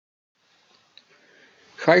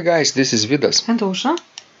Hi guys, this is Vidas. And Ausra.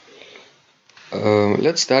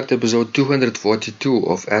 Let's start episode 242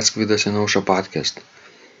 of Ask Vidas and Ausra podcast.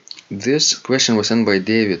 This question was sent by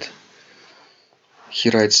David.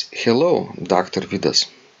 He writes, "Hello, Dr. Vidas.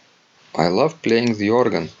 I love playing the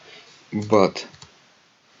organ, but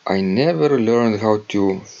I never learned how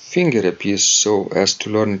to finger a piece so as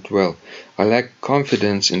to learn it well. I lack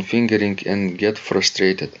confidence in fingering and get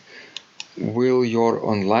frustrated. Will your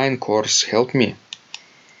online course help me?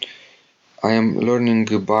 I am learning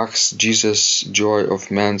Bach's Jesus Joy of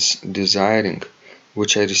Man's Desiring,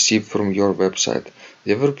 which I received from your website.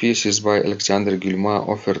 The other piece is by Alexander Guillemin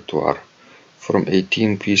Offertoire, from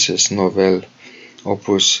 18 pieces novel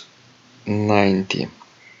opus 90.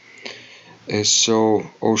 So,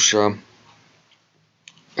 Ausra,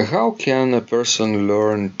 how can a person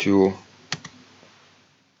learn to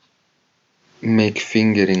make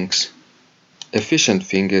fingerings, efficient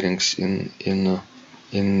fingerings in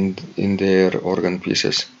their organ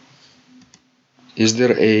pieces? Is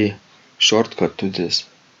there a shortcut to this?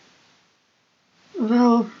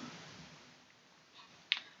 Well,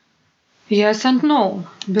 yes and no,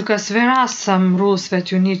 because there are some rules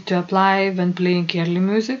that you need to apply when playing early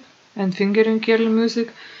music and fingering early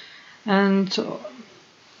music, and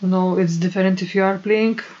it's different if you are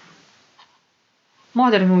playing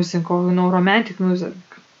modern music or romantic music.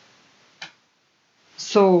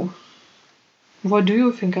 So, what do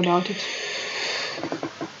you think about it?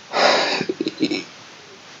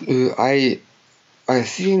 I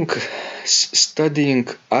think studying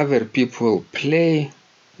other people play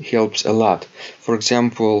helps a lot. For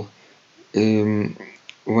example,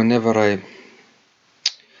 whenever I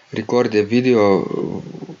record a video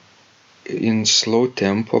in slow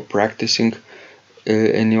tempo practicing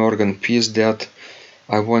any organ piece that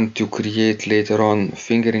I want to create later on,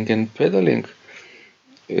 fingering and pedaling,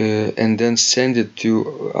 and then send it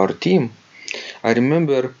to our team, I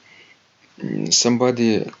remember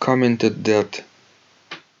somebody commented that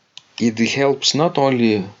it helps not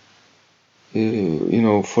only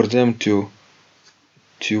for them to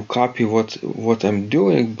copy what I'm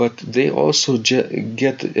doing, but they also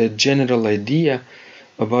get a general idea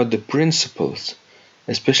about the principles,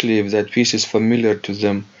 especially if that piece is familiar to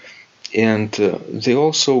them, and they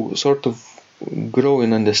also sort of grow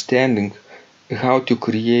in understanding how to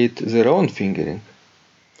create their own fingering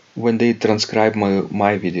when they transcribe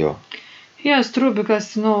my video. Yes, true,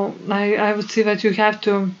 because I would say that you have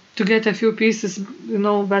to get a few pieces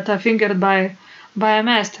that are fingered by a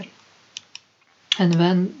master, and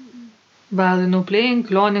then while playing,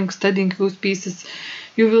 learning, studying those pieces,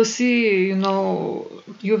 you will see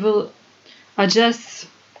you will adjust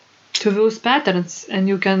to those patterns, and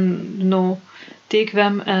you can take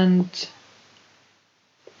them and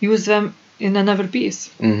use them in another piece.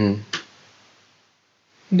 Mm-hmm.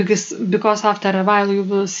 Because after a while you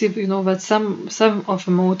will see that some of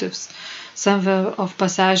the motives, some of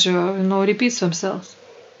passage repeats themselves,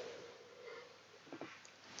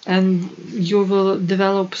 and you will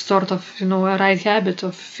develop sort of a right habit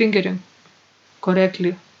of fingering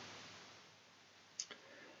correctly.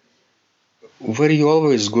 Were you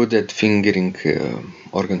always good at fingering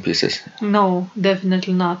organ pieces? No,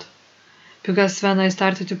 definitely not, because when I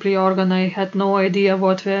started to play organ I had no idea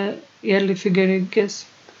what the early fingering is.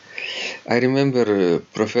 I remember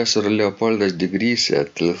Professor Leopoldas Digrys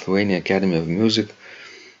at Lithuania Academy of Music,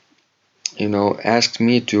 asked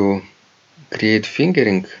me to create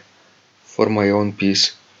fingering for my own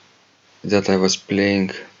piece that I was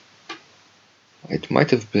playing. It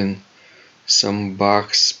might have been some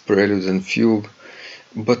Bach's Prelude and Fugue,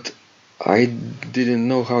 but I didn't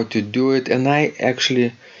know how to do it, and I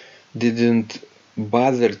actually didn't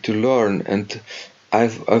bother to learn. And I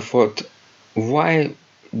thought, why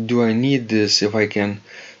do I need this if I can,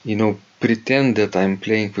 pretend that I'm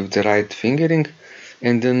playing with the right fingering,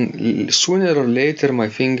 and then sooner or later my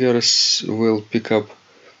fingers will pick up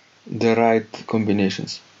the right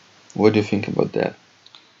combinations. What do you think about that?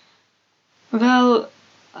 Well,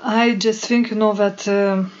 I just think that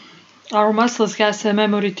our muscles has a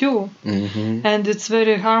memory too, and it's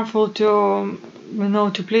very harmful to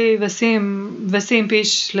to play the same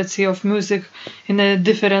pitch, let's say, of music in a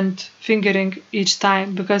different fingering each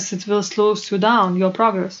time, because it will slow you down your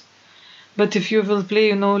progress. But if you will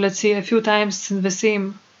play let's say a few times in the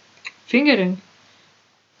same fingering,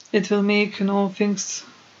 it will make things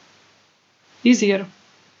easier,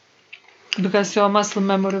 because your muscle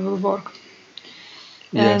memory will work.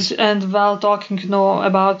 Yes. And while talking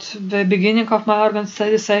about the beginning of my organ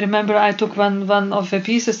studies, I remember I took one of the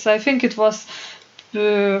pieces. I think it was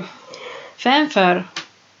fanfare.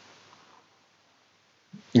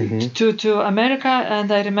 to America,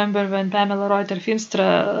 and I remember when Pamela Reuter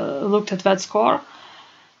Finstra looked at that score,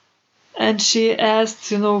 and she asked,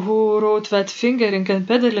 who wrote that fingering and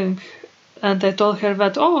pedaling, and I told her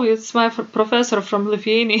that, it's my professor from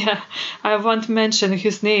Lithuania. I won't mention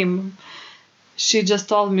his name. She just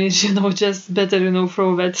told me, just better,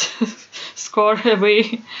 throw that score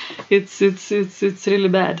away. It's really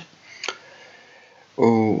bad.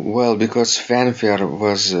 Oh, well, because fanfare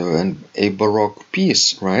was a Baroque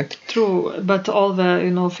piece, right? True, but all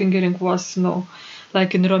the, fingering was,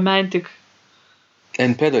 like in romantic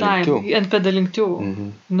and pedaling time. too. And pedaling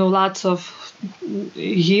too. Lots of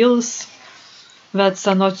heels that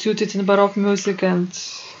are not suited in Baroque music, and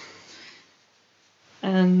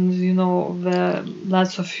the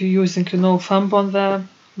lots of using, thumb on the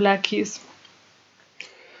black keys.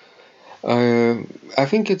 I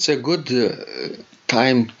think it's a good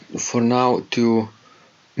time for now to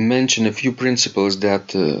mention a few principles that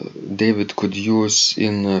David could use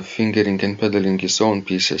in fingering and pedaling his own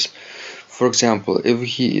pieces. For example, if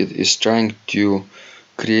he is trying to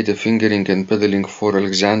create a fingering and pedaling for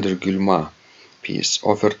Alexander Dumas piece,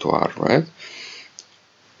 Offertoire, right?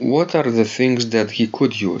 What are the things that he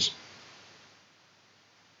could use?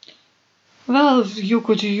 Well, you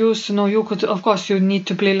could use, of course, you need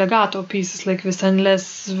to play legato pieces like this,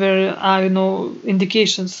 unless there are,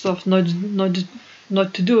 indications of not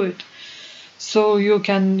to do it. So you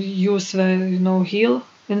can use the, heel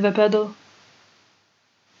in the pedal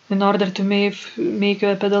in order to make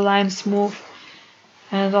the pedal line smooth.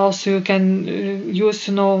 And also you can use,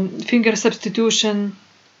 finger substitution.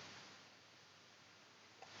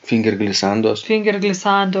 Finger glissandos. Finger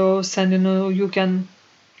glissandos, and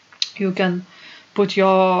you can put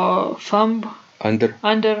your thumb under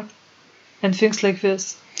and things like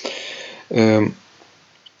this.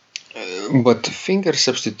 But finger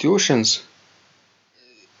substitutions,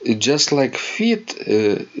 just like feet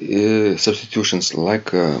substitutions,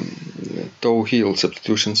 like toe heel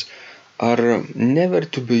substitutions, are never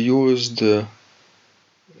to be used,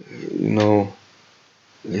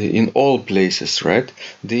 in all places, right?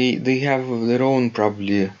 They have their own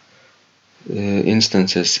probably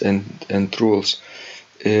instances and rules.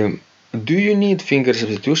 Do you need finger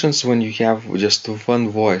substitutions when you have just one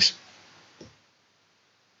voice?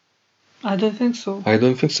 I don't think so. I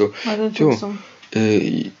don't think so.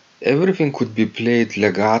 Everything could be played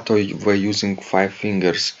legato by using 5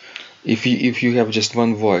 fingers if you have just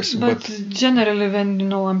one voice. But generally, when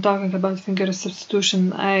I'm talking about finger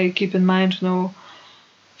substitution, I keep in mind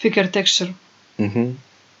finger texture.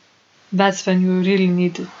 That's when you really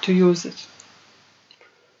need to use it.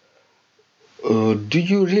 Do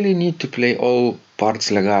you really need to play all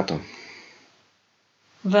parts legato?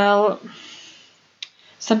 Well,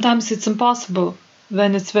 sometimes it's impossible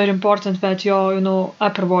when it's very important that your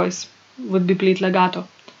upper voice would be played legato.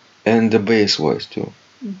 And the bass voice too.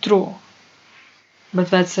 True. But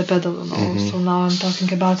that's a pedal, So now I'm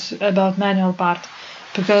talking about manual part,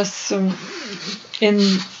 because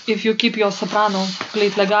if you keep your soprano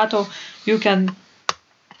played legato, you can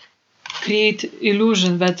create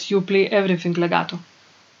illusion that you play everything legato.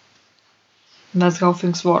 That's how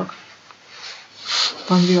things work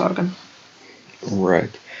on the organ.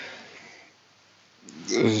 Right.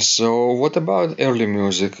 So what about early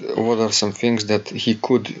music? What are some things that he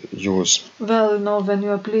could use? Well, when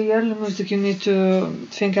you play early music, you need to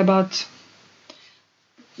think about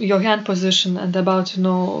your hand position and about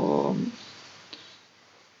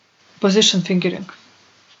position fingering.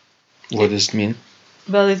 What does it mean?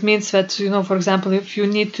 Well, it means that, for example, if you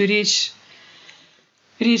need to reach,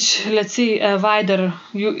 let's say, a wider,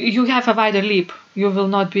 you have a wider lip, you will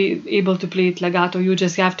not be able to play it legato. You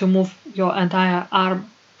just have to move your entire arm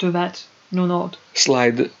to that new note.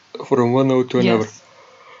 Slide from one note to another. Yes.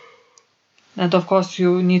 And of course,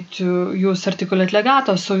 you need to use articulate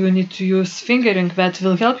legato, so you need to use fingering that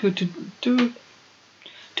will help you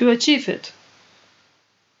to achieve it.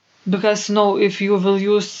 Because if you will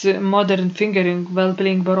use modern fingering while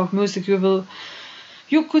playing Baroque music, you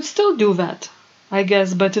could still do that, I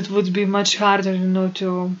guess, but it would be much harder,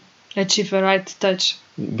 to achieve the right touch.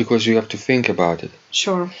 Because you have to think about it.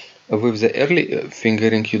 Sure. With the early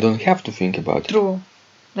fingering, you don't have to think about it. True.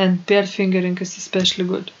 And paired fingering is especially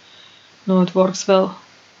good. It works well.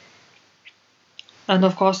 And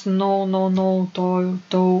of course, no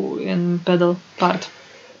toe in pedal part.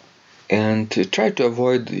 And try to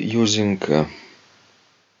avoid using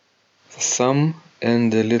thumb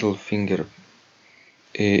and the little finger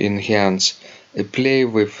in hands. Play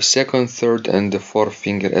with second, third, and the fourth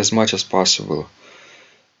finger as much as possible.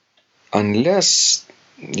 Unless,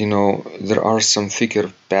 there are some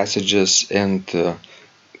thicker passages and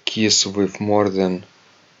keys with more than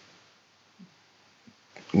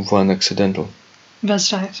one accidental.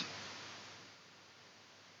 That's right.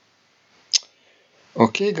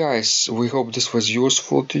 Okay, guys, we hope this was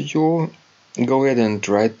useful to you. Go ahead and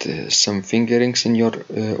write some fingerings in your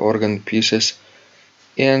organ pieces.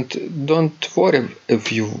 And don't worry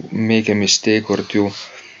if you make a mistake or two.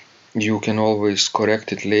 You can always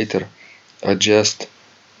correct it later, adjust,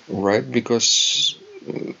 right? Because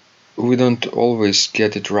we don't always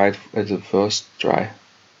get it right at the first try.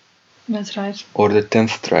 That's right. Or the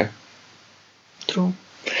 10th try. True.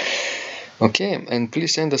 Okay, and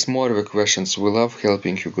please send us more of your questions. We love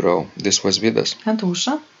helping you grow. This was Vidas. And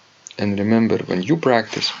Usha. And remember, when you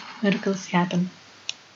practice, Miracles happen.